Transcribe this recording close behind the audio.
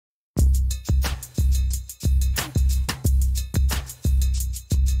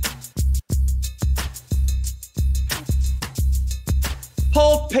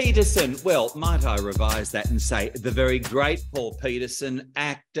Petersen. Well, might I revise that and say the very great Paul Petersen,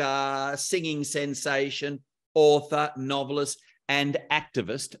 actor, singing sensation, author, novelist, and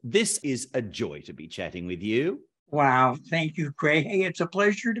activist. This is a joy to be chatting with you. Wow. Thank you, Craig. Hey, it's a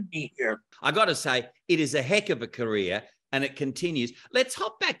pleasure to be here. I got to say, it is a heck of a career and it continues. Let's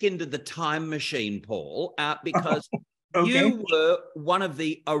hop back into the time machine, Paul, because Okay. you were one of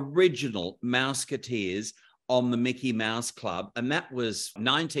the original Mouseketeers on the Mickey Mouse Club, and that was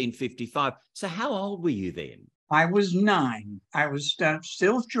 1955. So how old were you then? I was 9. I was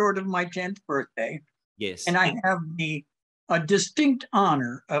still short of my 10th birthday. Yes. And I have a distinct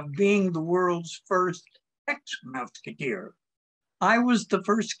honor of being the world's first ex-Mouseketeer. I was the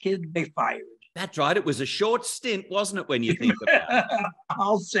first kid they fired. That's right. It was a short stint, wasn't it, when you think about it?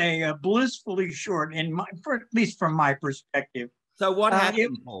 I'll say blissfully short, at least from my perspective. So what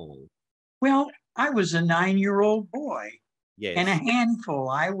happened, Paul? Well, I was a 9-year-old boy. Yes. And a handful.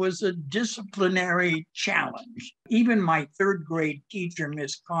 I was a disciplinary challenge. Even my 3rd grade teacher,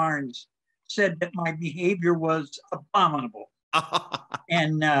 Miss Carnes, said that my behavior was abominable.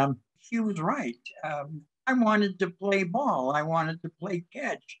 And she was right. I wanted to play ball. I wanted to play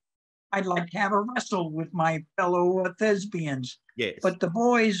catch. I'd like to have a wrestle with my fellow thespians. Yes. But the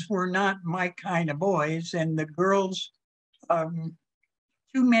boys were not my kind of boys. And the girls, too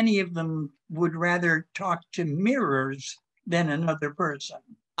many of them would rather talk to mirrors than another person.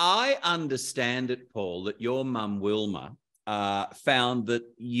 I understand it, Paul, that your mum, Wilma, found that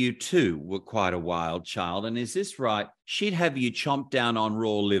you too were quite a wild child. And is this right? She'd have you chomp down on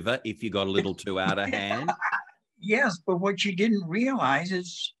raw liver if you got a little too out of hand. Yes, but what she didn't realize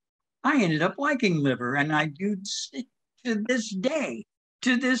is I ended up liking liver, and I do to this day.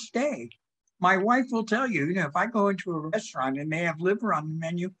 To this day. My wife will tell you, if I go into a restaurant and they have liver on the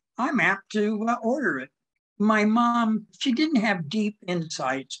menu, I'm apt to order it. My mom, she didn't have deep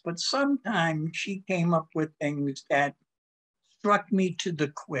insights, but sometimes she came up with things that struck me to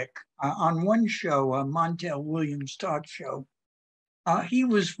the quick. On one show, Montel Williams' talk show, he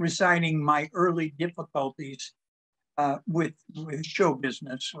was reciting my early difficulties with show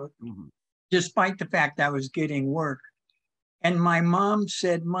business, despite the fact I was getting work. And my mom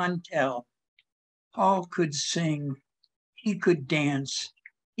said, Montel, Paul could sing, he could dance.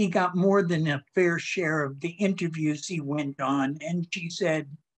 He got more than a fair share of the interviews he went on. And she said,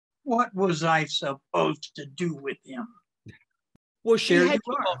 what was I supposed to do with him? Well, she had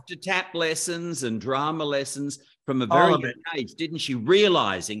you off to tap lessons and drama lessons from a very young age, didn't she?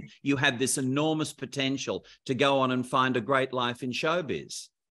 Realizing you had this enormous potential to go on and find a great life in showbiz.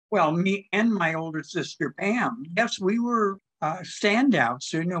 Well, me and my older sister, Pam, yes, we were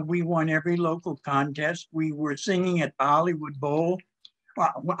standouts. We won every local contest. We were singing at the Hollywood Bowl.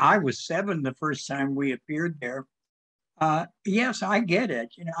 Well, I was 7 the first time we appeared there. Yes, I get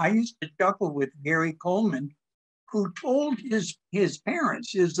it. I used to chuckle with Gary Coleman, who told his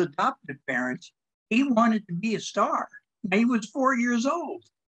parents, his adopted parents, he wanted to be a star. He was 4 years old.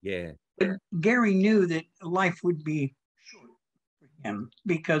 Yeah. But Gary knew that life would be short for him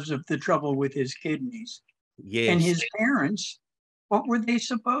because of the trouble with his kidneys. Yes. And his parents, what were they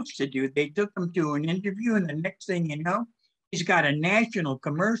supposed to do? They took him to an interview, and the next thing you know, he's got a national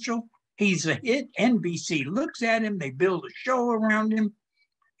commercial. He's a hit. NBC looks at him. They build a show around him.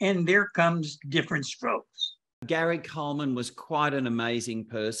 And there comes Different Strokes. Gary Coleman was quite an amazing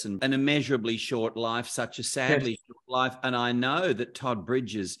person, an immeasurably short life, such a sadly short life. And I know that Todd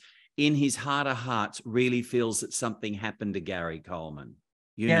Bridges, in his heart of hearts, really feels that something happened to Gary Coleman.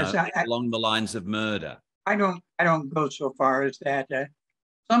 Along the lines of murder. I don't go so far as that.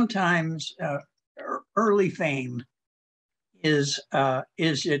 Sometimes early fame is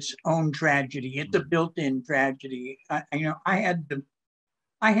its own tragedy. It's a built-in tragedy. I had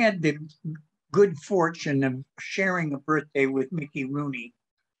the good fortune of sharing a birthday with Mickey Rooney,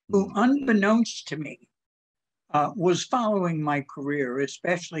 who, unbeknownst to me, was following my career,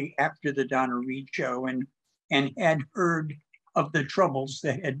 especially after the Donna Reed Show, and had heard of the troubles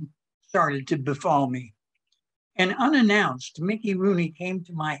that had started to befall me. And unannounced, Mickey Rooney came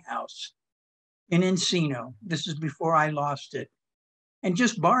to my house in Encino. This is before I lost it. And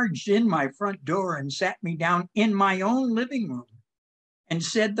just barged in my front door and sat me down in my own living room and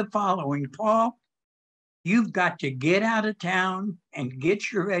said the following, Paul, you've got to get out of town and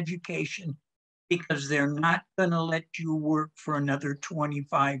get your education because they're not going to let you work for another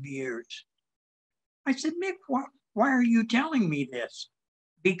 25 years. I said, Mick, why are you telling me this?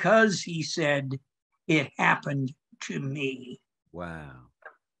 Because, he said, it happened to me. Wow.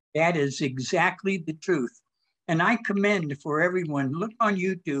 That is exactly the truth. And I commend for everyone, look on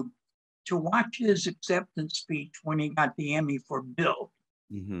YouTube to watch his acceptance speech when he got the Emmy for Bill.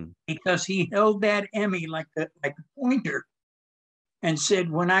 because he held that Emmy like a pointer and said,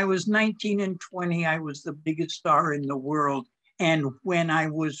 when I was 19 and 20, I was the biggest star in the world. And when I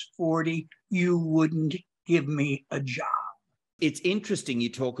was 40, you wouldn't give me a job. It's interesting you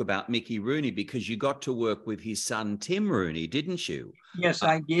talk about Mickey Rooney because you got to work with his son, Tim Rooney, didn't you? Yes,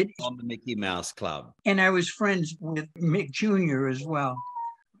 I did. On the Mickey Mouse Club. And I was friends with Mick Jr. as well.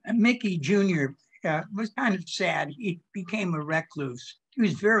 And Mickey Jr. Was kind of sad. He became a recluse. He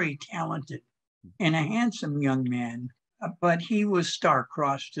was very talented and a handsome young man, but he was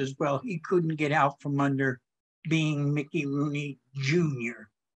star-crossed as well. He couldn't get out from under being Mickey Rooney Jr.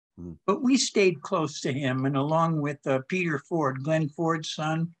 But we stayed close to him, and along with Peter Ford, Glenn Ford's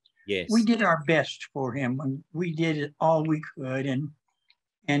son, yes, we did our best for him. And we did it all we could,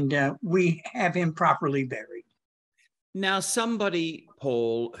 and we have him properly buried. Now, somebody,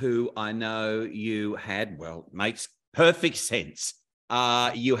 Paul, who I know you had, well, makes perfect sense.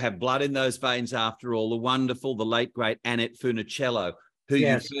 You have blood in those veins after all, the late, great Annette Funicello, who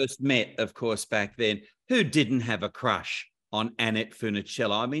Yes. you first met, of course, back then. Who didn't have a crush on Annette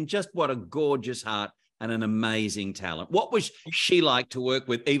Funicello? I mean, just what a gorgeous heart and an amazing talent. What was she like to work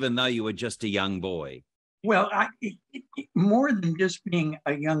with, even though you were just a young boy? Well, more than just being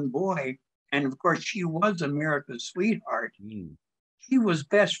a young boy, and of course, she was America's sweetheart. She was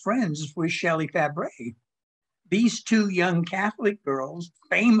best friends with Shelley Fabares. These two young Catholic girls,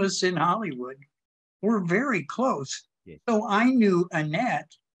 famous in Hollywood, were very close. Yes. So I knew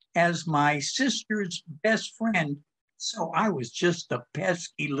Annette as my sister's best friend. So I was just a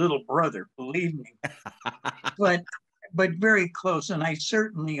pesky little brother, believe me. but very close, and I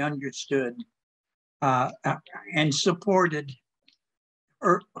certainly understood and supported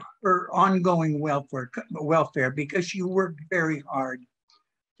her ongoing welfare because she worked very hard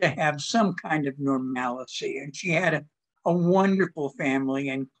to have some kind of normalcy. And she had a wonderful family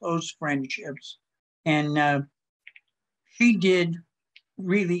and close friendships. And she did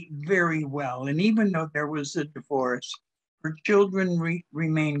really very well. And even though there was a divorce, her children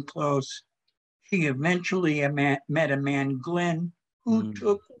remained close. She eventually met a man, Glenn, who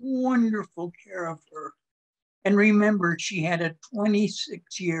took wonderful care of her. And remember, she had a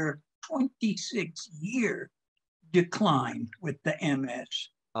 26-year decline with the MS.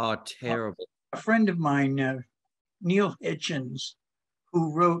 Oh, terrible. A friend of mine, Neil Hitchens,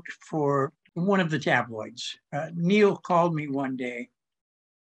 who wrote for one of the tabloids, Neil called me one day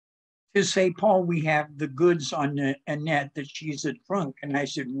to say, Paul, we have the goods on Annette that she's a drunk. And I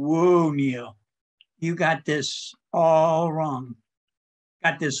said, whoa, Neil, you got this all wrong.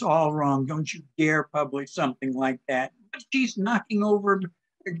 Don't you dare publish something like that. But she's knocking over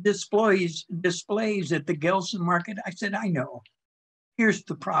displays at the Gelson Market. I said, I know. Here's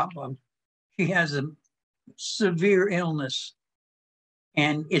the problem. She has a severe illness,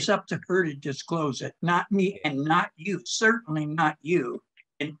 and it's up to her to disclose it, not me and not you, certainly not you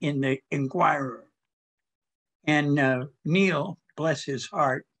in the Inquirer. And Neil, bless his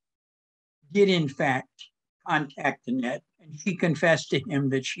heart, did in fact contact Annette, and she confessed to him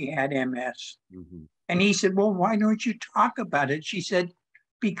that she had MS. And he said, well, why don't you talk about it? She said,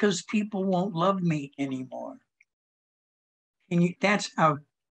 because people won't love me anymore. And that's how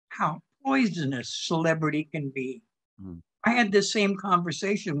poisonous celebrity can be. I had the same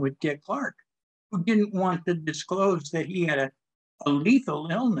conversation with Dick Clark, who didn't want to disclose that he had a lethal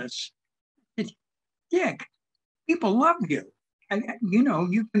illness. Dick, people love you.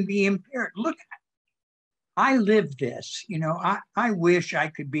 You can be impaired. Look, I live this. I wish I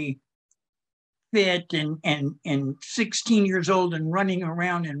could be fit and 16 years old and running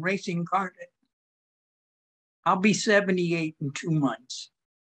around and racing cars. I'll be 78 in 2 months.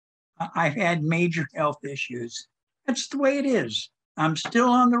 I've had major health issues. That's the way it is. I'm still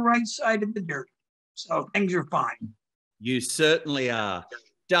on the right side of the dirt, so things are fine. You certainly are.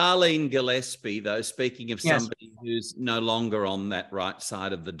 Darlene Gillespie, though, speaking of somebody who's no longer on that right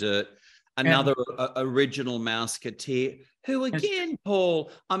side of the dirt, another original Mouseketeer, who again,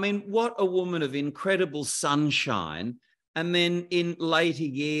 Paul, I mean, what a woman of incredible sunshine. And then in later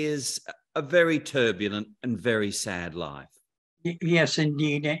years, a very turbulent and very sad life. Yes,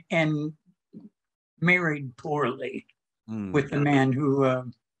 indeed. And married poorly with a man who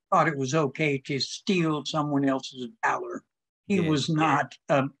thought it was okay to steal someone else's valor. He was not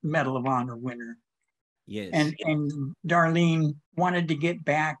a Medal of Honor winner. Yes. And Darlene wanted to get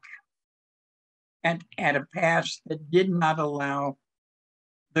back at a past that did not allow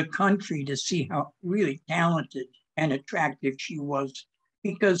the country to see how really talented and attractive she was,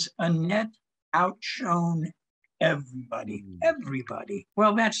 because Annette outshone everybody.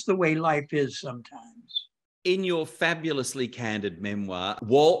 Well, that's the way life is sometimes. In your fabulously candid memoir,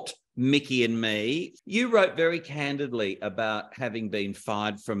 Walt, Mickey and Me, you wrote very candidly about having been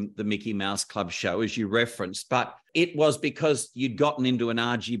fired from the Mickey Mouse Club show, as you referenced, but it was because you'd gotten into an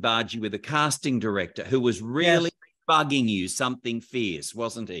argy-bargy with a casting director who was really bugging you something fierce,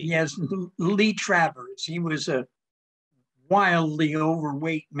 wasn't he? Yes, Lee Travers. He was a wildly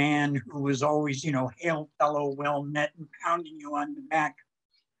overweight man who was always, hail fellow, well met, and pounding you on the back.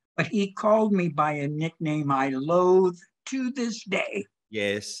 But he called me by a nickname I loathe to this day.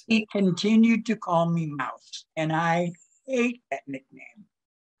 Yes. He continued to call me Mouse, and I hate that nickname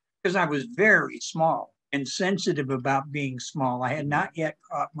because I was very small and sensitive about being small. I had not yet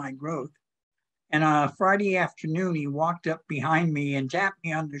caught my growth. And on a Friday afternoon, he walked up behind me and tapped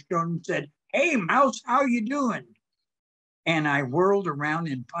me on the shoulder and said, "Hey, Mouse, how you doing?" And I whirled around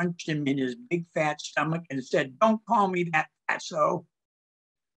and punched him in his big fat stomach and said, "Don't call me that, fatso."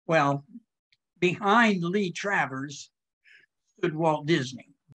 Well, behind Lee Travers stood Walt Disney.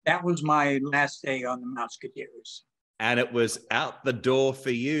 That was my last day on the Mouseketeers. And it was out the door for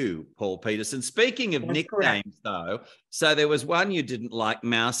you, Paul Petersen. Speaking of nicknames, though, so there was one you didn't like,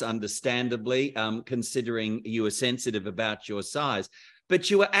 Mouse, understandably, considering you were sensitive about your size. But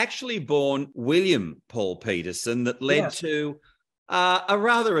you were actually born William Paul Petersen, that led to a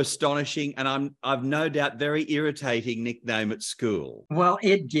rather astonishing and I've no doubt very irritating nickname at school. Well,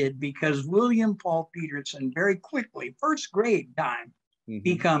 it did, because William Paul Petersen very quickly, first grade time,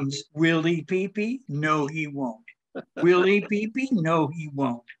 becomes Willie Pee-Pee. No, he won't. Willie Pee-Pee. No, he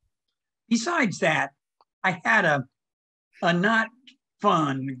won't. Besides that, I had a not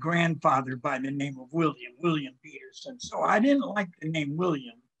fun grandfather by the name of William Petersen. So I didn't like the name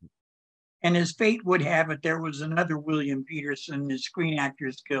William. And as fate would have it, there was another William Petersen, the Screen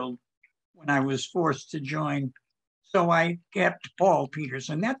Actors Guild, when I was forced to join. So I kept Paul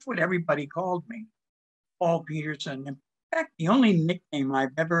Petersen. That's what everybody called me, Paul Petersen. In fact, the only nickname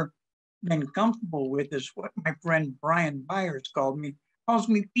I've ever been comfortable with is what my friend Brian Byers calls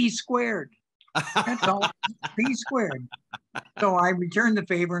me P squared. That's all, P squared. So I return the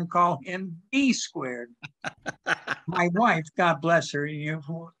favor and call him B squared. My wife, God bless her,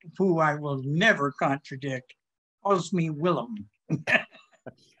 who I will never contradict, calls me Willem.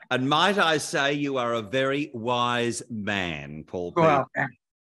 And might I say, you are a very wise man, Paul Well, Petersen.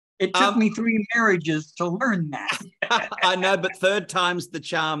 it took me 3 marriages to learn that. I know, but third time's the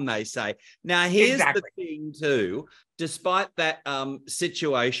charm, they say. Now, here's the thing, too. Despite that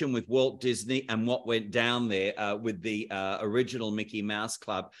situation with Walt Disney and what went down there with the original Mickey Mouse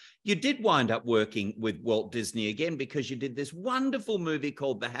Club, you did wind up working with Walt Disney again, because you did this wonderful movie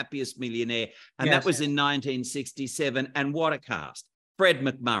called The Happiest Millionaire, and that was in 1967. And what a cast. Fred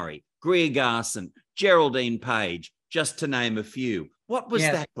MacMurray, Greer Garson, Geraldine Page, just to name a few. What was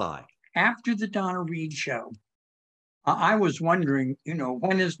that like? After the Donna Reed Show, I was wondering,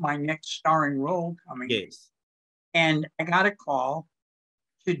 when is my next starring role coming? Yes. And I got a call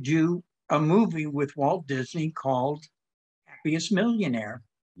to do a movie with Walt Disney called Happiest Millionaire.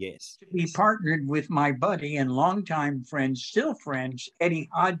 Yes. To be partnered with my buddy and longtime friend, still friends, Eddie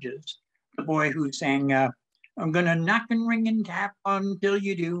Hodges, the boy who sang, "I'm gonna knock and ring and tap until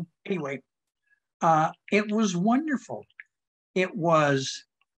you do." Anyway, it was wonderful. It was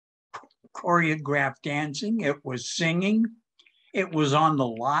choreographed dancing. It was singing. It was on the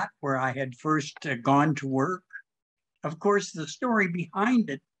lot where I had first gone to work. Of course, the story behind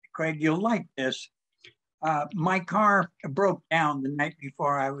it, Craig, you'll like this. My car broke down the night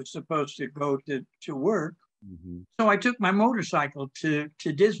before I was supposed to go to work. So I took my motorcycle to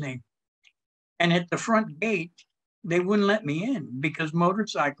Disney. And at the front gate, they wouldn't let me in because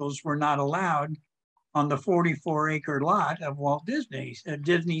motorcycles were not allowed on the 44-acre lot of Walt Disney's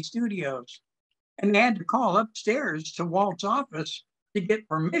Disney Studios. And they had to call upstairs to Walt's office to get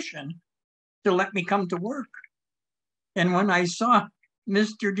permission to let me come to work. And when I saw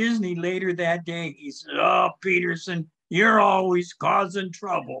Mr. Disney later that day, he said, "Oh, Petersen, you're always causing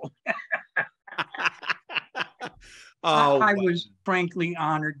trouble." I was frankly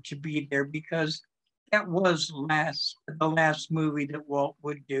honored to be there, because that was the last movie that Walt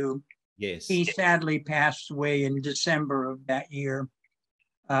would do. Yes. He sadly passed away in December of that year.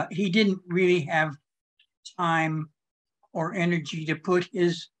 He didn't really have time or energy to put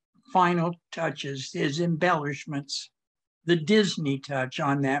his final touches, his embellishments, the Disney touch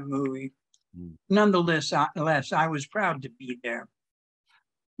on that movie. Nonetheless, I was proud to be there.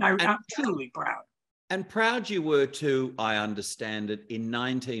 I'm truly proud. And proud you were too, I understand it, in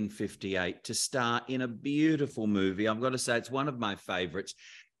 1958 to star in a beautiful movie. I've got to say, it's one of my favorites.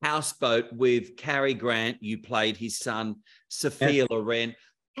 Houseboat, with Cary Grant. You played his son, Sophia Loren.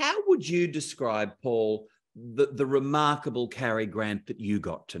 How would you describe, Paul, the remarkable Cary Grant that you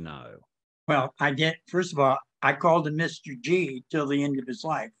got to know? Well, first of all, I called him Mr. G till the end of his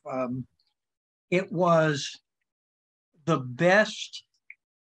life. It was the best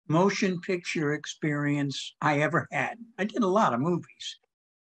motion picture experience I ever had. I did a lot of movies,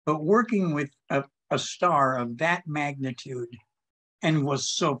 but working with a star of that magnitude and was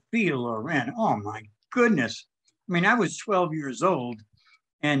Sophia Loren, oh my goodness. I mean, I was 12 years old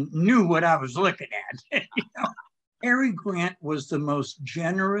and knew what I was looking at. Cary Grant was the most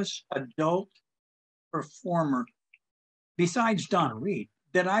generous adult performer, besides Donna Reed,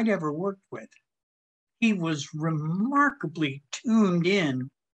 that I'd ever worked with. He was remarkably tuned in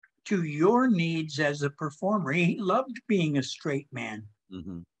to your needs as a performer. He loved being a straight man.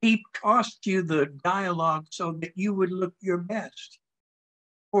 Mm-hmm. He tossed you the dialogue so that you would look your best.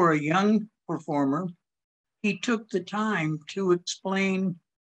 For a young performer, he took the time to explain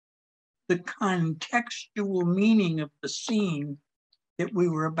the contextual meaning of the scene that we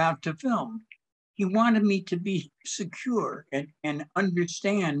were about to film. He wanted me to be secure and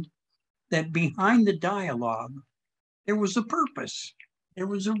understand that behind the dialogue, there was a purpose, there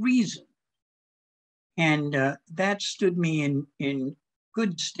was a reason. And that stood me in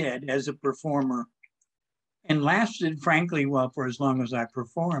good stead as a performer and lasted, frankly, well, for as long as I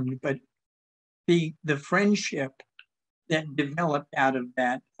performed. But the friendship that developed out of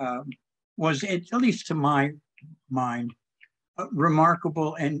that was, at least to my mind,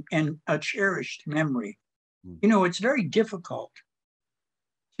 remarkable and a cherished memory. You know, it's very difficult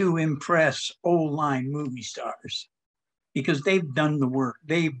to impress old line movie stars because they've done the work.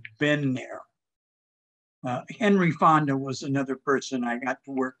 They've been there. Henry Fonda was another person I got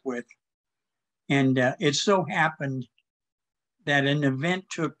to work with. And it so happened that an event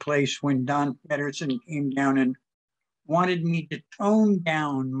took place when Don Petersen came down and wanted me to tone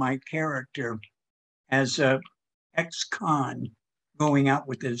down my character as a ex-con going out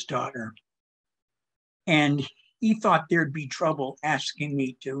with his daughter. And he thought there'd be trouble asking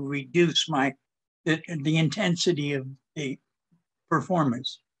me to reduce the intensity of the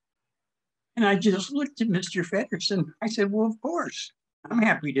performance. And I just looked at Mr. Petersen. I said, well, of course, I'm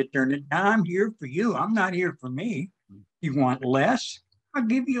happy to turn it down. I'm here for you. I'm not here for me. You want less? I'll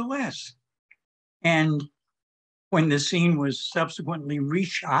give you less. And when the scene was subsequently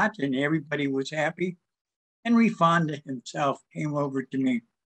reshot and everybody was happy, Henry Fonda himself came over to me.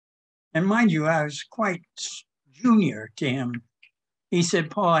 And mind you, I was quite junior to him. He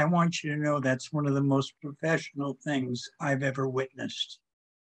said, Paul, I want you to know that's one of the most professional things I've ever witnessed.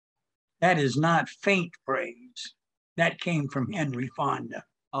 That is not faint praise. That came from Henry Fonda.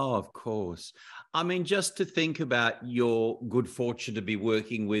 Oh, of course. I mean, just to think about your good fortune to be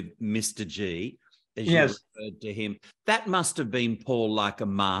working with Mr. G, as you referred to him, that must have been, Paul, like a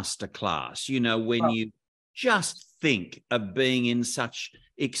master class, you know, when you just think of being in such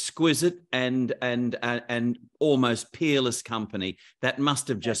exquisite and almost peerless company. That must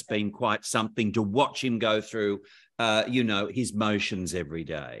have just been quite something to watch him go through, you know, his motions every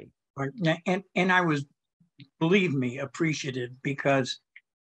day. And I was, believe me, appreciative because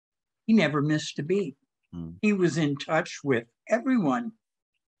he never missed a beat. He was in touch with everyone,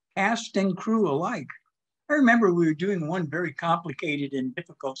 cast and crew alike. I remember we were doing one very complicated and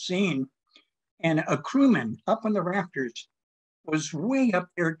difficult scene, and a crewman up on the rafters was way up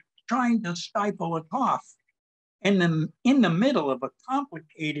there trying to stifle a cough. And in the middle of a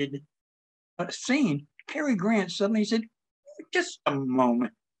complicated scene, Cary Grant suddenly said, just a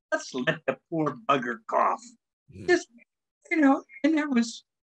moment, let's let the poor bugger cough. Just, you know, and that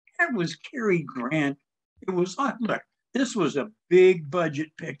was Cary Grant. It was, look, this was a big budget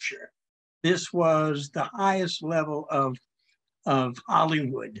picture. This was the highest level of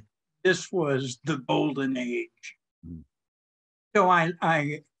Hollywood. This was the golden age. So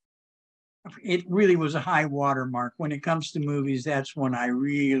it really was a high watermark. When it comes to movies, that's one I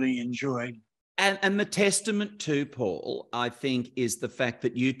really enjoyed. And the testament to, Paul, I think, is the fact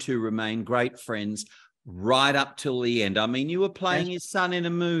that you two remain great friends right up till the end. I mean, you were playing his son in a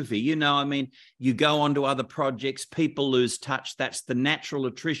movie, you know, I mean, you go on to other projects, people lose touch. That's the natural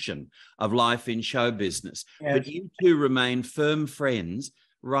attrition of life in show business. But you two remain firm friends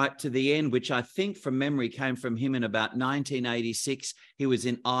right to the end, which I think from memory came from him in about 1986. He was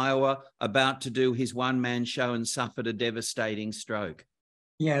in Iowa about to do his one-man show and suffered a devastating stroke.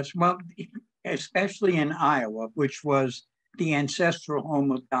 Yes, well, especially in Iowa, which was the ancestral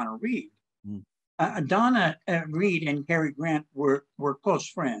home of Donna Reed. Donna Reed and Cary Grant were close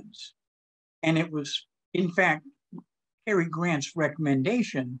friends. And it was, in fact, Cary Grant's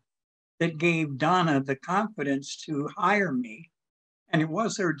recommendation that gave Donna the confidence to hire me. And it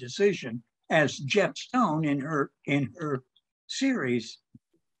was her decision. as Jeff Stone in her series.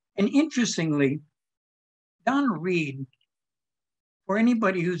 And interestingly, Donna Reed, for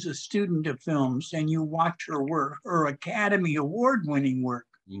anybody who's a student of films and you watch her work, her Academy Award-winning work,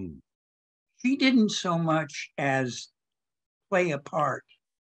 she didn't so much as play a part.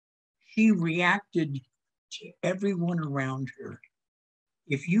 She reacted to everyone around her.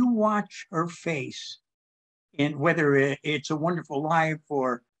 If you watch her face, in whether it's A Wonderful Life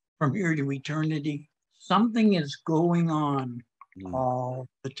or From Here to Eternity, something is going on all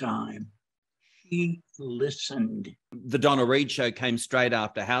the time. She listened. The Donna Reed Show came straight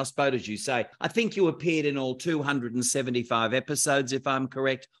after Houseboat, as you say. I think you appeared in all 275 episodes, if I'm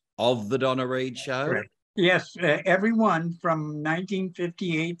correct, of The Donna Reed Show. Correct. Yes, everyone from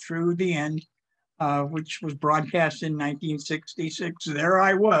 1958 through the end, which was broadcast in 1966. There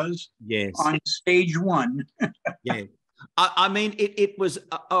I was, yes, on stage one. Yeah. I mean, it was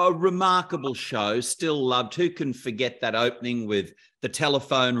a remarkable show, still loved. Who can forget that opening with the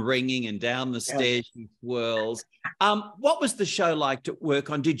telephone ringing and down the stairs she whirls? What was the show like to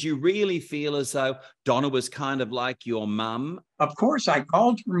work on? Did you really feel as though Donna was kind of like your mum? Of course, I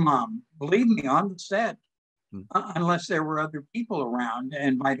called her mom, believe me, on the set, unless there were other people around.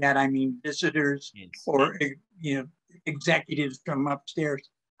 And by that, I mean visitors or executives from upstairs.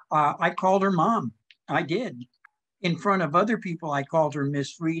 I called her mom. I did. In front of other people, I called her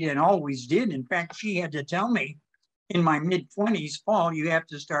Miss Reed and always did. In fact, she had to tell me in my mid-20s, Paul, you have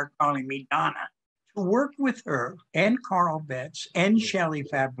to start calling me Donna. To work with her and Carl Betts and Shelley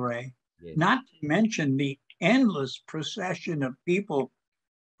Fabares, not to mention the endless procession of people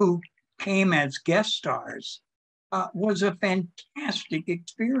who came as guest stars, was a fantastic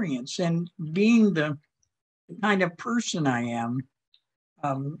experience. And being the kind of person I am,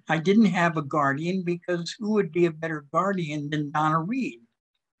 I didn't have a guardian, because who would be a better guardian than Donna Reed?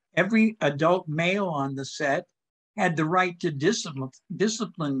 Every adult male on the set had the right to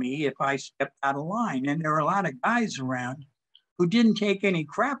discipline me if I stepped out of line. And there were a lot of guys around who didn't take any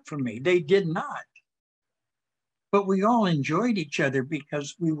crap from me. They did not. But we all enjoyed each other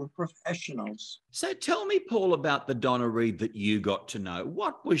because we were professionals. So tell me, Paul, about the Donna Reed that you got to know.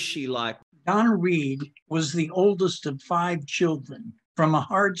 What was she like? Donna Reed was the oldest of 5 children from a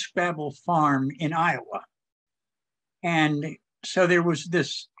hardscrabble farm in Iowa. And so there was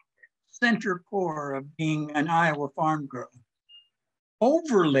this center core of being an Iowa farm girl,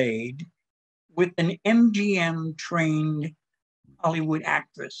 overlaid with an MGM-trained Hollywood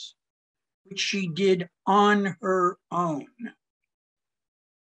actress, which she did on her own.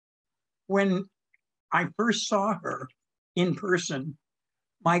 When I first saw her in person,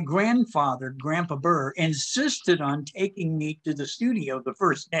 my grandfather, Grandpa Burr, insisted on taking me to the studio the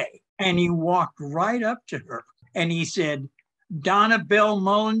first day. And he walked right up to her and he said, "Donna Bell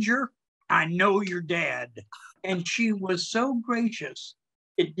Mullinger, I know your dad." And she was so gracious.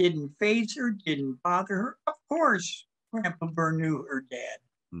 It didn't faze her, didn't bother her. Of course, Grandpa Burr knew her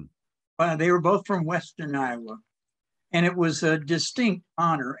dad. They were both from Western Iowa. And it was a distinct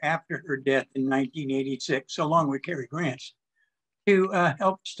honor after her death in 1986, along with Cary Grant, to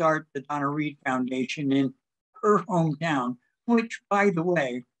help start the Donna Reed Foundation in her hometown, which, by the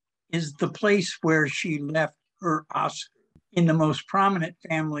way, is the place where she left her Oscar, in the most prominent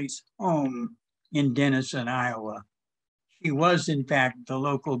family's home in Denison, Iowa. She was, in fact, the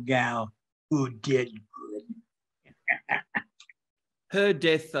local gal who did good. Her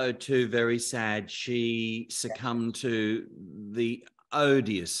death, though, too, very sad. She succumbed to the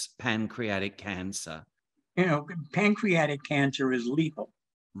odious pancreatic cancer. You know, pancreatic cancer is lethal,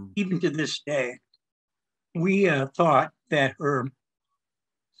 even to this day. We thought that her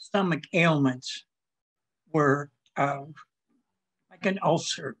stomach ailments were like an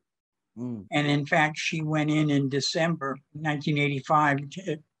ulcer. And in fact, she went in December 1985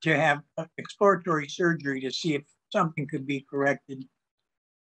 to have exploratory surgery to see if something could be corrected.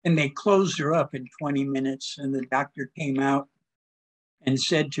 And they closed her up in 20 minutes. And the doctor came out and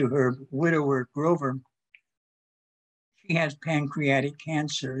said to her widower, Grover, she has pancreatic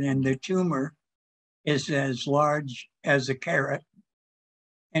cancer and the tumor is as large as a carrot.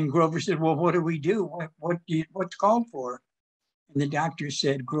 And Grover said, "Well, what do we do? What's called for?" And the doctor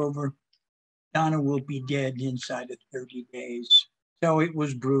said, "Grover, Donna will be dead inside of 30 days. So it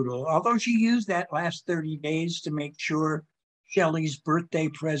was brutal. Although she used that last 30 days to make sure Shelley's birthday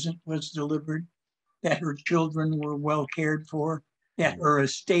present was delivered, that her children were well cared for, that her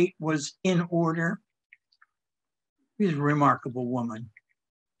estate was in order. She's a remarkable woman.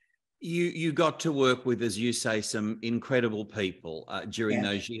 You got to work with, as you say, some incredible people during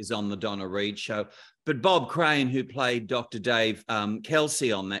those years on the Donna Reed Show. But Bob Crane, who played Dr. Dave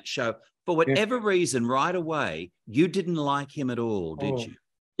Kelsey on that show, For whatever reason, right away, you didn't like him at all, did you?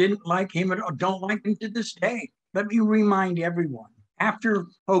 Didn't like him at all. Don't like him to this day. Let me remind everyone, after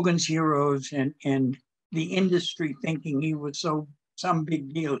Hogan's Heroes and the industry thinking he was some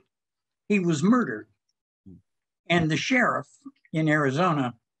big deal, he was murdered. And the sheriff in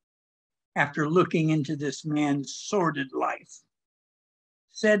Arizona, after looking into this man's sordid life,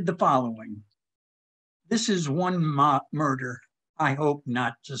 said the following: "This is one murder I hope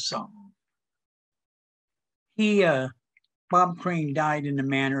not to solve." Bob Crane died in a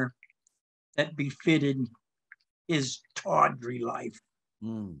manner that befitted his tawdry life.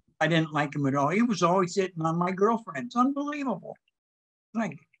 I didn't like him at all. He was always hitting on my girlfriends. Unbelievable.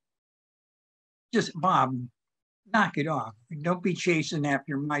 Like, just, Bob, knock it off. Don't be chasing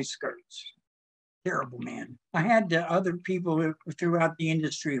after my skirts. Terrible man. I had other people throughout the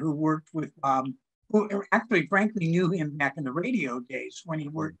industry who worked with Bob, who actually, frankly, knew him back in the radio days when he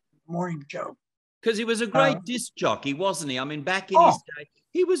worked the morning show. Because he was a great disc jockey, wasn't he? I mean, back in his day,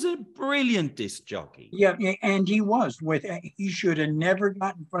 he was a brilliant disc jockey. Yeah, and he was. He should have never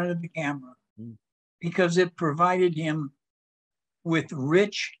got in front of the camera because it provided him with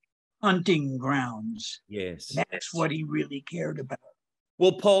rich hunting grounds. Yes. That's what he really cared about.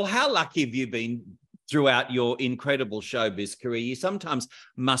 Well, Paul, how lucky have you been throughout your incredible showbiz career? You sometimes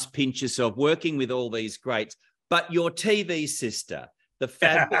must pinch yourself working with all these greats, but your TV sister, the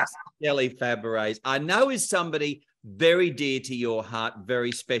fabulous Shelley Fabares, I know is somebody very dear to your heart,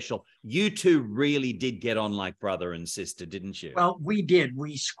 very special. You two really did get on like brother and sister, didn't you? Well, we did.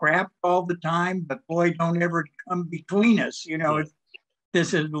 We scrapped all the time, but boy, don't ever come between us. You know,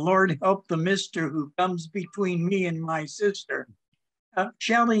 this is Lord help the mister who comes between me and my sister.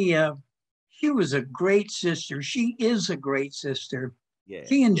 Shelley, she was a great sister. She is a great sister. Yeah,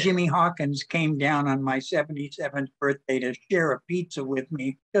 she and Jimmy Hawkins came down on my 77th birthday to share a pizza with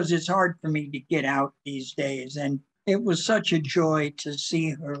me because it's hard for me to get out these days. And it was such a joy to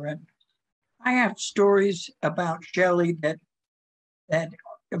see her. And I have stories about Shelley that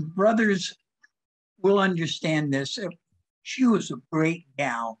brothers will understand this. She was a great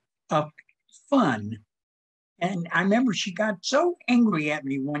gal of fun. And I remember she got so angry at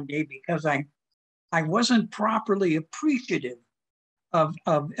me one day because I wasn't properly appreciative of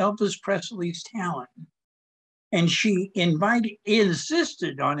Elvis Presley's talent. And she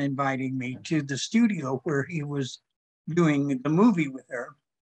insisted on inviting me to the studio where he was doing the movie with her.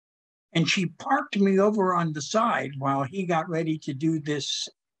 And she parked me over on the side while he got ready to do this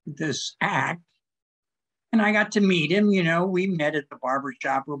act. And I got to meet him. You know, we met at the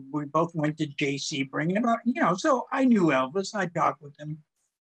barbershop. We both went to J.C. bringing about, you know, so I knew Elvis. I talked with him.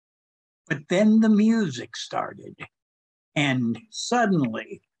 But then the music started. And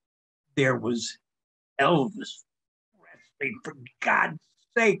suddenly there was Elvis Presley, for God's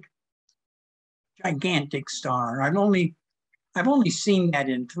sake, gigantic star. I've only seen that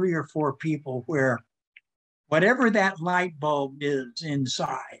in 3 or 4 people where whatever that light bulb is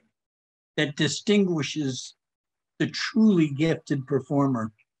inside that distinguishes the truly gifted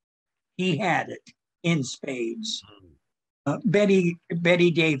performer, he had it in spades. Betty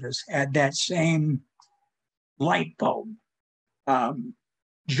Davis had that same light bulb.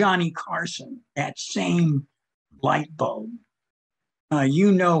 Johnny Carson, that same light bulb.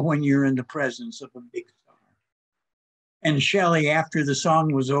 You know when you're in the presence of a big star. And Shelley, after the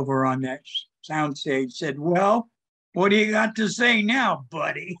song was over on that soundstage, said, "Well, what do you got to say now,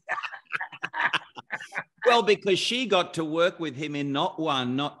 buddy?" Well, because she got to work with him in not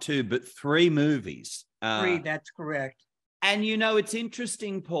 1, not 2, but 3 movies. 3, that's correct. And, you know, it's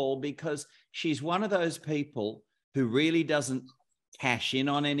interesting, Paul, because she's one of those people who really doesn't cash in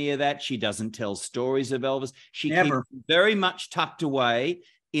on any of that. She doesn't tell stories of Elvis. She Never. keeps very much tucked away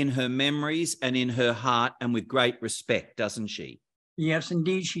in her memories and in her heart and with great respect, doesn't she? Yes,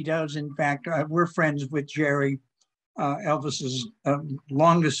 indeed she does. In fact, we're friends with Jerry, Elvis's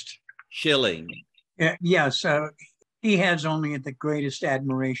longest shilling. Yes, he has only the greatest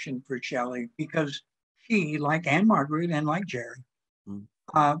admiration for Shelley because she, like Anne Margaret and like Jerry,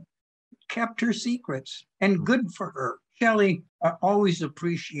 kept her secrets, and good for her. Shelley always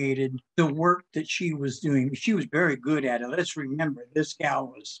appreciated the work that she was doing. She was very good at it. Let's remember, this gal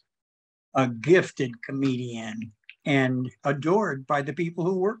was a gifted comedian and adored by the people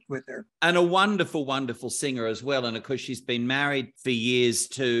who worked with her. And a wonderful, wonderful singer as well. And of course, she's been married for years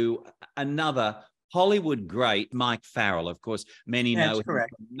to another Hollywood great, Mike Farrell. Of course, many know him from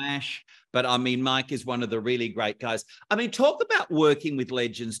MASH, but I mean, Mike is one of the really great guys. I mean, talk about working with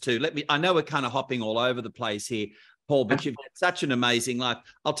legends too. I know we're kind of hopping all over the place here, Paul, but you've had such an amazing life.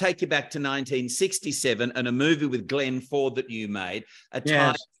 I'll take you back to 1967 and a movie with Glenn Ford that you made,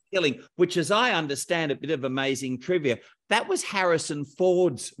 Killing, which, as I understand, a bit of amazing trivia, that was Harrison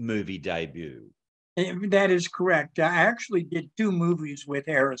Ford's movie debut. That is correct. I actually did 2 movies with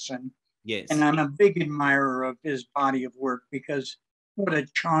Harrison. Yes. And I'm a big admirer of his body of work because what a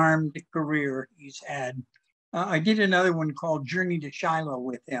charmed career he's had. I did another one called Journey to Shiloh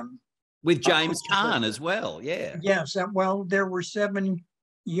with him. With James Caan as well, yeah. Yes. Well, there were 7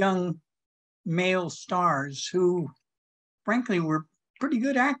 young male stars who, frankly, were pretty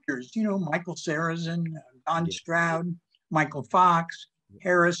good actors. You know, Michael Sarrazin, Don Stroud, Michael Fox,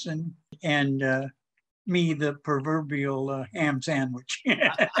 Harrison, and me, the proverbial ham sandwich.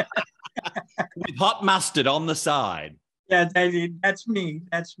 With hot mustard on the side. Yeah, that's me.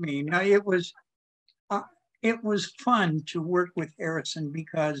 That's me. Now, it was fun to work with Harrison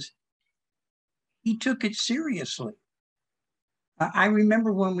because he took it seriously. I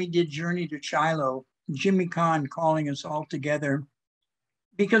remember when we did Journey to Shiloh, Jimmy Caan calling us all together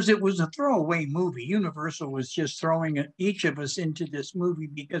because it was a throwaway movie. Universal was just throwing each of us into this movie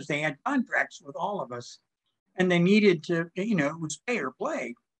because they had contracts with all of us. And they needed to, you know, it was pay or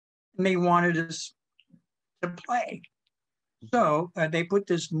play. And they wanted us to play. So they put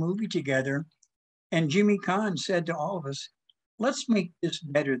this movie together. And Jimmy Caan said to all of us, let's make this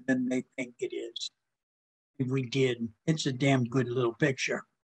better than they think it is. And we did. It's a damn good little picture.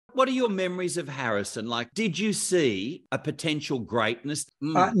 What are your memories of Harrison? Like, did you see a potential greatness?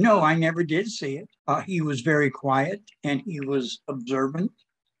 No, I never did see it. He was very quiet and he was observant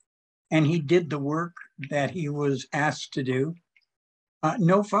and he did the work that he was asked to do.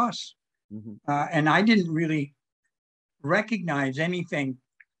 No fuss. Mm-hmm. And I didn't really recognize anything,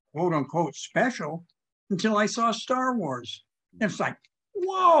 quote unquote, special until I saw Star Wars. It's like,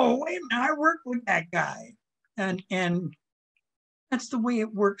 whoa, wait a minute, I worked with that guy. And that's the way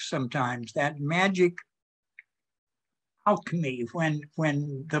it works sometimes, that magic alchemy when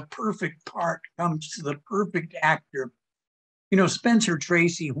the perfect part comes to the perfect actor. You know, Spencer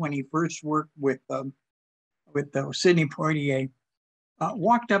Tracy, when he first worked with Sidney Poitier,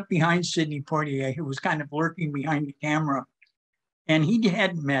 walked up behind Sidney Poitier, who was kind of lurking behind the camera, and he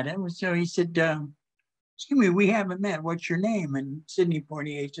hadn't met him. So he said, excuse me, we haven't met. What's your name? And Sidney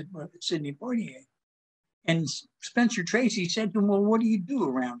Poitier said, well, it's Sidney Poitier. And Spencer Tracy said to him, well, what do you do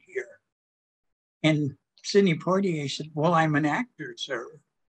around here? And Sidney Poitier said, well, I'm an actor, sir.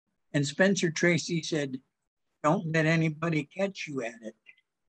 And Spencer Tracy said, don't let anybody catch you at it.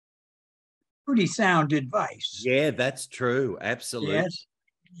 Pretty sound advice. Yeah, that's true. Absolutely.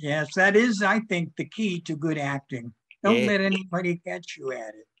 Yes, that is, I think, the key to good acting. Don't let anybody catch you at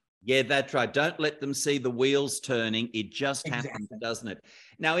it. Yeah, that's right. Don't let them see the wheels turning. It just happens, doesn't it?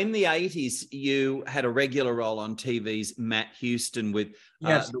 Now, in the 80s, you had a regular role on TV's Matt Houston with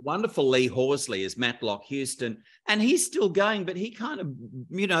the wonderful Lee Horsley as Matlock Houston. And he's still going, but he kind of,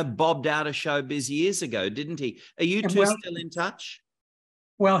 you know, bobbed out of showbiz years ago, didn't he? Are you two still in touch?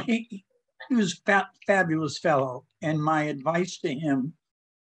 Well, he was a fabulous fellow. And my advice to him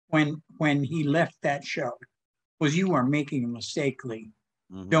when he left that show was, you are making a mistake, Lee.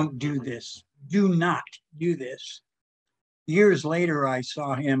 Mm-hmm. Don't do this. Do not do this. Years later, I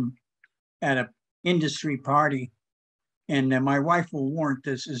saw him at an industry party, and my wife will warrant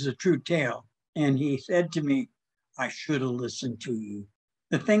this is a true tale. And he said to me, I should have listened to you.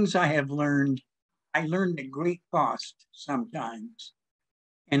 The things I have learned, I learned at great cost sometimes.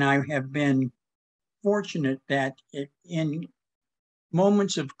 And I have been fortunate that in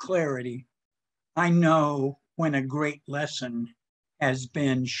moments of clarity, I know when a great lesson has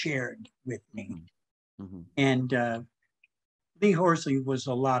been shared with me. Mm-hmm. And Lee Horsley was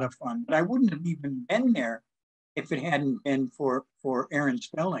a lot of fun, but I wouldn't have even been there if it hadn't been for Aaron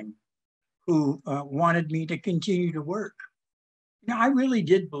Spelling, who wanted me to continue to work. You know, I really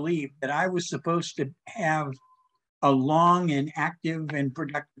did believe that I was supposed to have a long and active and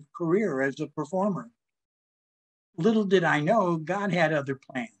productive career as a performer. Little did I know, God had other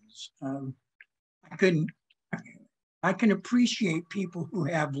plans. I can appreciate people who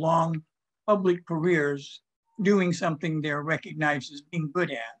have long public careers doing something they're recognized as being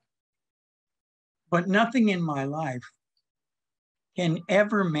good at. But nothing in my life can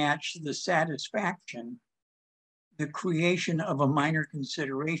ever match the satisfaction the creation of a minor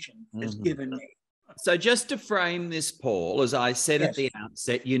consideration has given me. So just to frame this, Paul, as I said at the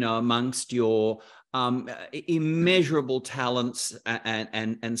outset, you know, amongst your immeasurable talents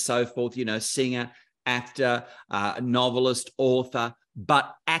and so forth, you know, singer, actor, novelist, author,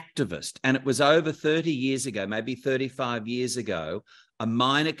 but activist. And it was over 30 years ago, maybe 35 years ago, a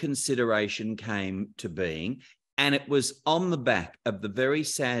minor consideration came to being, and it was on the back of the very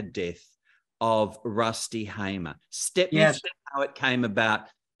sad death of Rusty Hamer. Step me through how it came about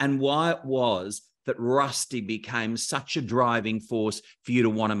and why it was that Rusty became such a driving force for you to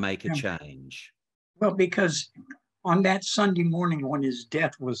want to make a change. Well, because on that Sunday morning when his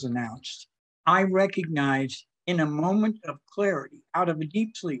death was announced, I recognized in a moment of clarity, out of a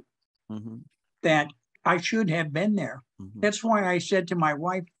deep sleep, that I should have been there. That's why I said to my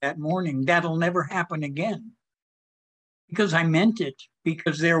wife that morning, that'll never happen again. Because I meant it,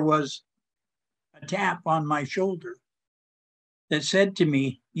 because there was a tap on my shoulder that said to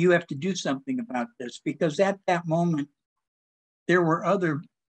me, you have to do something about this. Because at that moment, there were other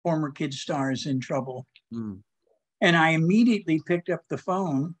former kid stars in trouble. And I immediately picked up the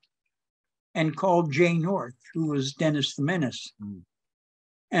phone and called Jay North, who was Dennis the Menace.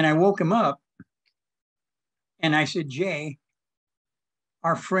 And I woke him up and I said, Jay,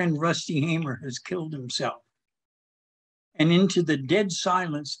 our friend Rusty Hamer has killed himself. And into the dead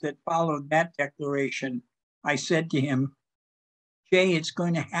silence that followed that declaration, I said to him, Jay, it's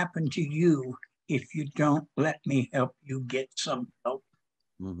going to happen to you if you don't let me help you get some help.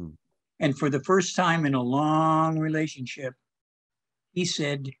 And for the first time in a long relationship, he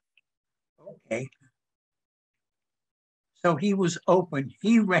said, okay. So he was open.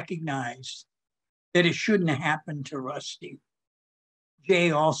 He recognized that it shouldn't have happened to Rusty.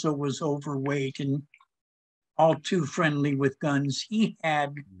 Jay also was overweight and all too friendly with guns. He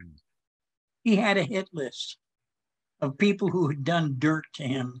had a hit list of people who had done dirt to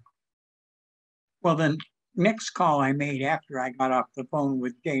him. Well, the next call I made after I got off the phone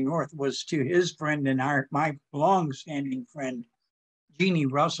with Jay North was to his friend and my long-standing friend, Jeannie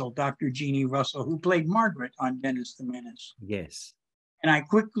Russell, Dr. Jeannie Russell, who played Margaret on Dennis the Menace. Yes. And I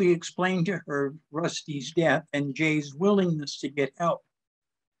quickly explained to her Rusty's death and Jay's willingness to get help.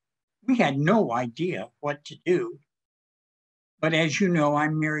 We had no idea what to do. But as you know,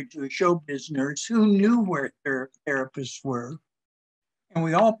 I'm married to a showbiz nurse who knew where therapists were. And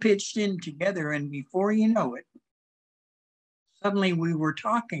we all pitched in together. And before you know it, suddenly we were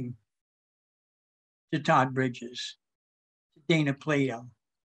talking to Todd Bridges, to Dana Plato,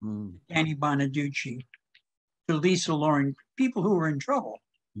 to Danny Bonaducci, to Lisa Loren, people who were in trouble.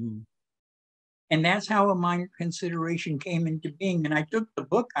 And that's how a minor consideration came into being. And I took the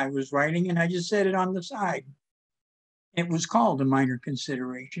book I was writing and I just set it on the side. It was called A Minor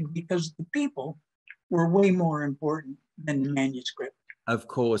Consideration because the people were way more important than the manuscript. Of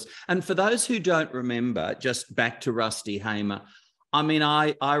course. And for those who don't remember, just back to Rusty Hamer, I mean,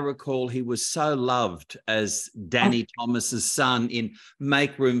 I recall he was so loved as Danny Thomas's son in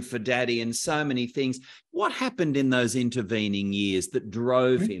Make Room for Daddy and so many things. What happened in those intervening years that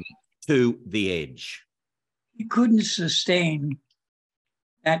drove him to the edge? He couldn't sustain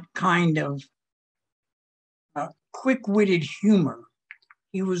that kind of quick-witted humor.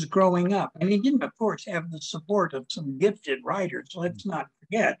 He was growing up, and he didn't, of course, have the support of some gifted writers. Let's not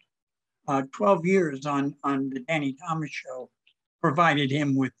forget, 12 years on the Danny Thomas Show provided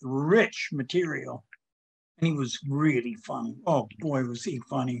him with rich material, and he was really funny. Oh, boy, was he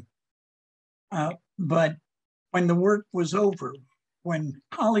funny. But when the work was over, when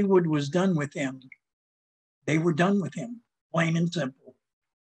Hollywood was done with him, they were done with him, plain and simple.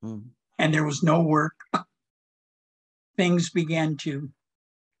 And there was no work. Things began to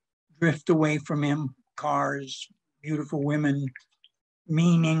drift away from him, cars, beautiful women,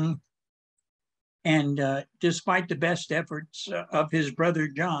 meaning. And despite the best efforts of his brother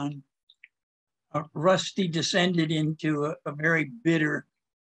John, Rusty descended into a very bitter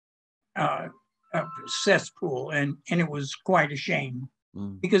cesspool, and it was quite a shame.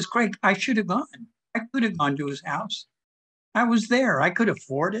 Because, Craig, I should have gone. I could have gone to his house. I was there. I could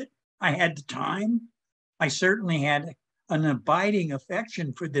afford it. I had the time. I certainly had an abiding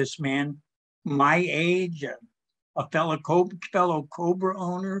affection for this man, my age, a fellow Cobra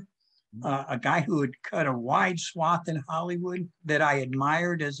owner, a guy who had cut a wide swath in Hollywood that I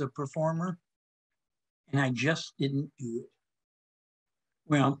admired as a performer, and I just didn't do it.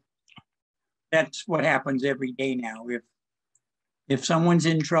 Well, that's what happens every day now. If someone's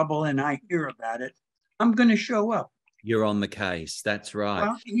in trouble and I hear about it, I'm going to show up. You're on the case. That's right.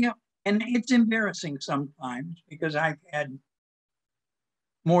 Well, yeah, and it's embarrassing sometimes because I've had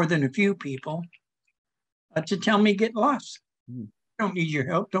more than a few people to tell me get lost. Don't need your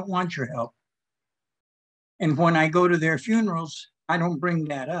help, don't want your help. And when I go to their funerals, I don't bring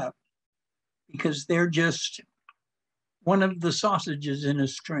that up because they're just one of the sausages in a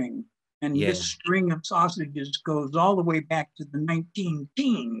string. And this string of sausages goes all the way back to the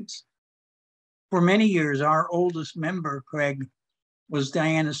 19-teens. For many years, our oldest member, Craig, was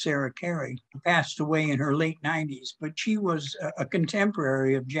Diana Sarah Carey, who passed away in her late 90s, but she was a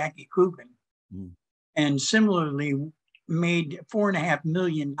contemporary of Jackie Coogan. And similarly, made $4.5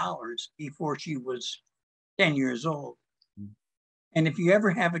 million before she was 10 years old. And if you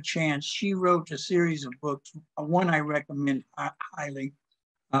ever have a chance, she wrote a series of books, one I recommend highly,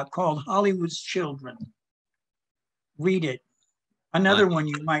 called Hollywood's Children. Read it. Another one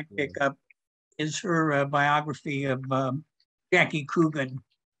you might pick up is her biography of Jackie Coogan,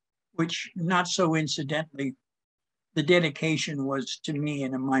 which, not so incidentally, the dedication was to me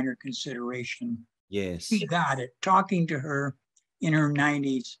in A Minor Consideration. Yes. She got it. Talking to her in her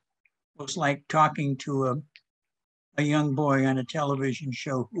 90s was like talking to a young boy on a television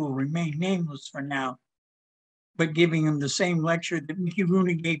show who will remain nameless for now, but giving him the same lecture that Mickey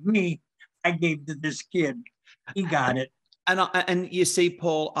Rooney gave me, I gave to this kid. He got it. And you see,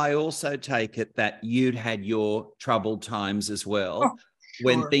 Paul, I also take it that you'd had your troubled times as well. Oh, sure.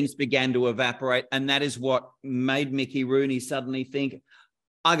 When things began to evaporate. And that is what made Mickey Rooney suddenly think,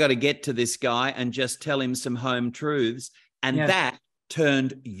 I got to get to this guy and just tell him some home truths. And Yes. that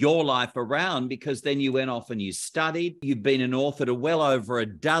turned your life around, because then you went off and you studied. You've been an author to well over a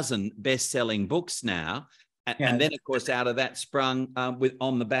dozen best-selling books now. Yes. And then, of course, out of that sprung,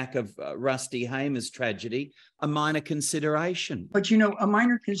 on the back of Rusty Hamer's tragedy, A Minor Consideration. But, you know, A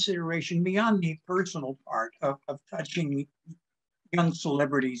Minor Consideration, beyond the personal part of touching young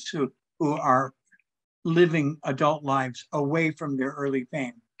celebrities who are living adult lives away from their early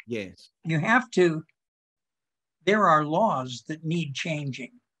fame. Yes. There are laws that need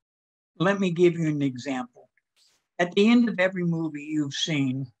changing. Let me give you an example. At the end of every movie you've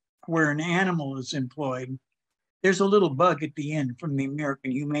seen where an animal is employed, there's a little bug at the end from the American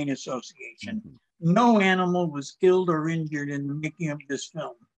Humane Association. Mm-hmm. No animal was killed or injured in the making of this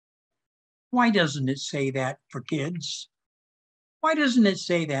film. Why doesn't it say that for kids? Why doesn't it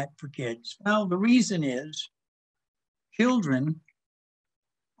say that for kids? Well, the reason is children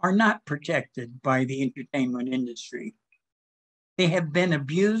are not protected by the entertainment industry. They have been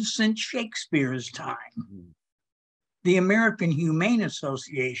abused since Shakespeare's time. Mm-hmm. The American Humane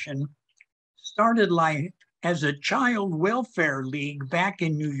Association started life as a child welfare league back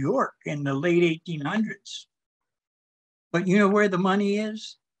in New York in the late 1800s. But you know where the money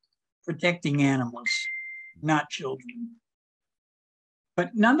is? Protecting animals, not children.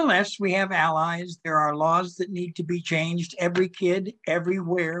 But nonetheless, we have allies. There are laws that need to be changed. Every kid,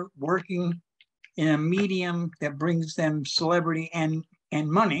 everywhere, working in a medium that brings them celebrity and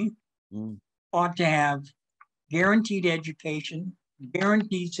money, ought to have guaranteed education,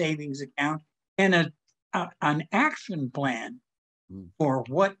 guaranteed savings account, and an action plan for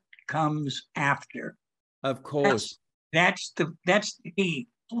what comes after. Of course. That's the key.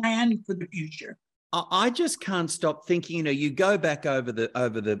 Plan for the future. I just can't stop thinking, you know, you go back over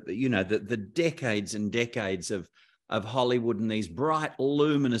the you know, the decades and decades of Hollywood and these bright,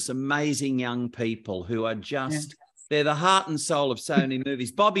 luminous, amazing young people who are just, they're the heart and soul of so many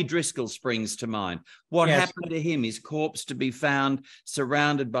movies. Bobby Driscoll springs to mind. What happened to him? His corpse to be found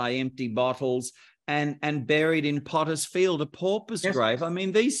surrounded by empty bottles and buried in Potter's Field, a pauper's grave. I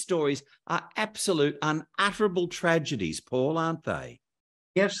mean, these stories are absolute, unutterable tragedies, Paul, aren't they?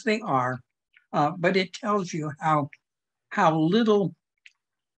 Yes, they are. But it tells you how little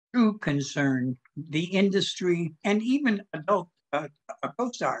true concern the industry and even adult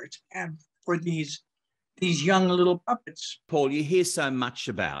co-stars have for these young little puppets. Paul, you hear so much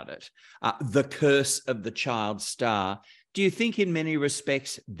about it, the curse of the child star. Do you think in many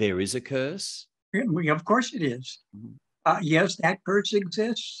respects there is a curse? Of course it is. Mm-hmm. Yes, that curse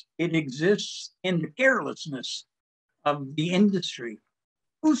exists. It exists in the carelessness of the industry.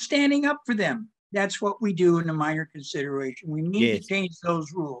 Who's standing up for them? That's what we do in A Minor Consideration. We need to change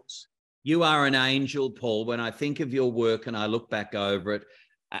those rules. You are an angel, Paul. When I think of your work and I look back over it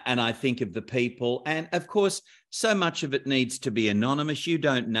and I think of the people, and of course, so much of it needs to be anonymous. You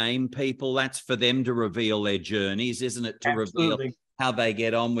don't name people. That's for them to reveal their journeys, isn't it? To reveal how they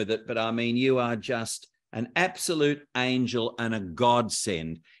get on with it. But I mean, you are just an absolute angel and a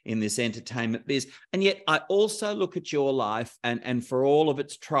godsend in this entertainment biz. And yet I also look at your life and for all of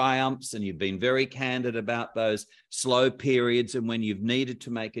its triumphs, and you've been very candid about those slow periods and when you've needed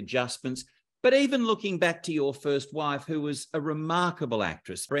to make adjustments. But even looking back to your first wife, who was a remarkable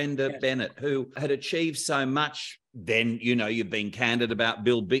actress, Brenda Bennett, who had achieved so much. Then, you know, you've been candid about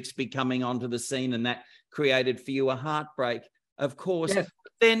Bill Bixby coming onto the scene, and that created for you a heartbreak, of course. Yes.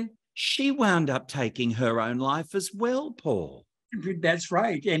 But then she wound up taking her own life as well, Paul. That's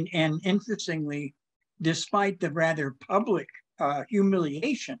right. And interestingly, despite the rather public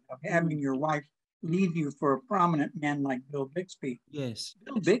humiliation of having your wife leave you for a prominent man like Bill Bixby,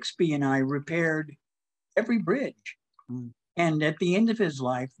 Bill Bixby and I repaired every bridge. And at the end of his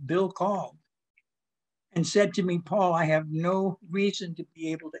life, Bill called and said to me, Paul, I have no reason to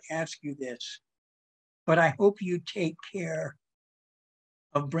be able to ask you this, but I hope you take care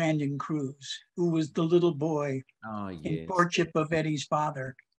of Brandon Cruz, who was the little boy in Courtship of Eddie's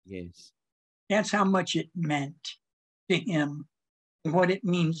Father. Yes. That's how much it meant to him and what it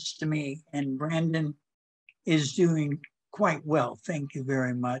means to me. And Brandon is doing quite well. Thank you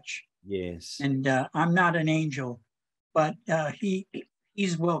very much. Yes. And I'm not an angel, but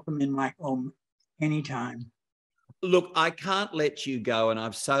he's welcome in my home anytime. Look, I can't let you go, and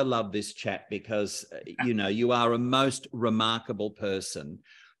I've so loved this chat because, you know, you are a most remarkable person.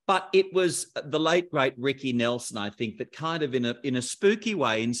 But it was the late, great Ricky Nelson, I think, that kind of in a spooky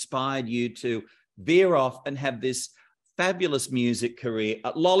way inspired you to veer off and have this fabulous music career.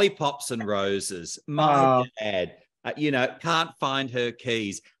 Lollipops and Roses, my dad, you know, Can't Find Her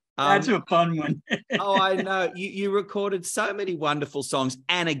Keys. That's a fun one. Oh, I know. You recorded so many wonderful songs.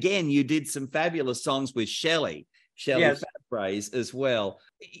 And again, you did some fabulous songs with Shelley Yes. Fabares as well.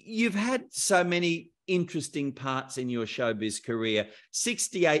 You've had so many interesting parts in your showbiz career.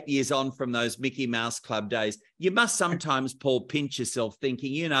 68 years on from those Mickey Mouse Club days, you must sometimes, Paul, pinch yourself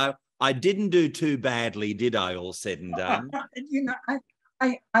thinking, you know, I didn't do too badly, did I, all said and done? You know,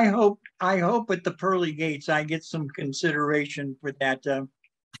 I hope at the pearly gates I get some consideration for that.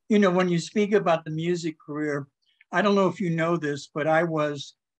 You know, when you speak about the music career, I don't know if you know this, but I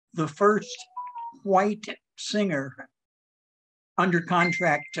was the first white singer under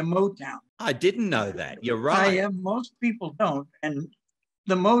contract to Motown. I didn't know that. You're right. Most people don't. And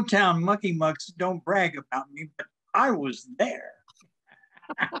the Motown Mucky Mucks don't brag about me, but I was there.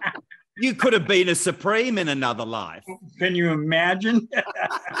 You could have been a Supreme in another life. Can you imagine?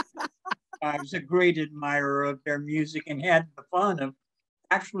 I was a great admirer of their music and had the fun of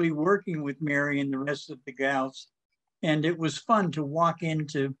actually working with Mary and the rest of the gals. And it was fun to walk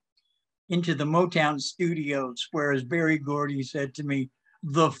into the Motown studios, whereas Berry Gordy said to me,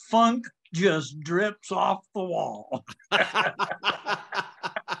 the funk just drips off the wall.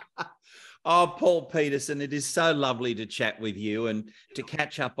 Oh, Paul Petersen, it is so lovely to chat with you and to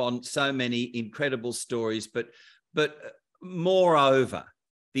catch up on so many incredible stories, but moreover,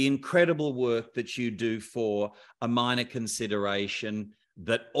 the incredible work that you do for A Minor Consideration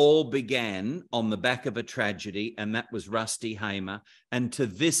that all began on the back of a tragedy, and that was Rusty Hamer, and to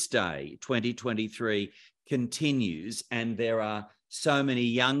this day, 2023, continues, and there are so many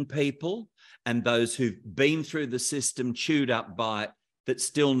young people and those who've been through the system, chewed up by it, that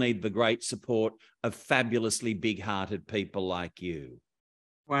still need the great support of fabulously big-hearted people like you.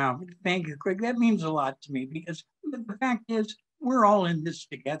 Wow, thank you, Craig. That means a lot to me because the fact is, we're all in this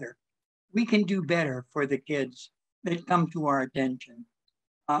together. We can do better for the kids that come to our attention.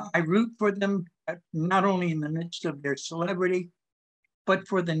 I root for them, not only in the midst of their celebrity, but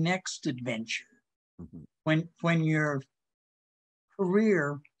for the next adventure. Mm-hmm. When your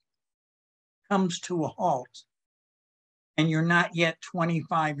career comes to a halt and you're not yet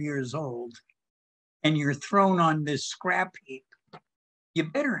 25 years old and you're thrown on this scrap heap, you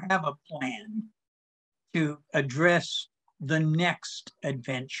better have a plan to address the next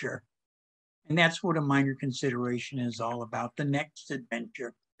adventure. And that's what A Minor Consideration is all about, the next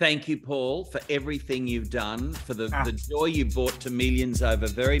adventure. Thank you, Paul, for everything you've done, for the joy you brought to millions over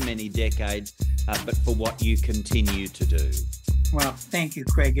very many decades, but for what you continue to do. Well, thank you,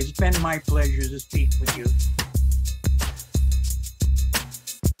 Craig. It's been my pleasure to speak with you.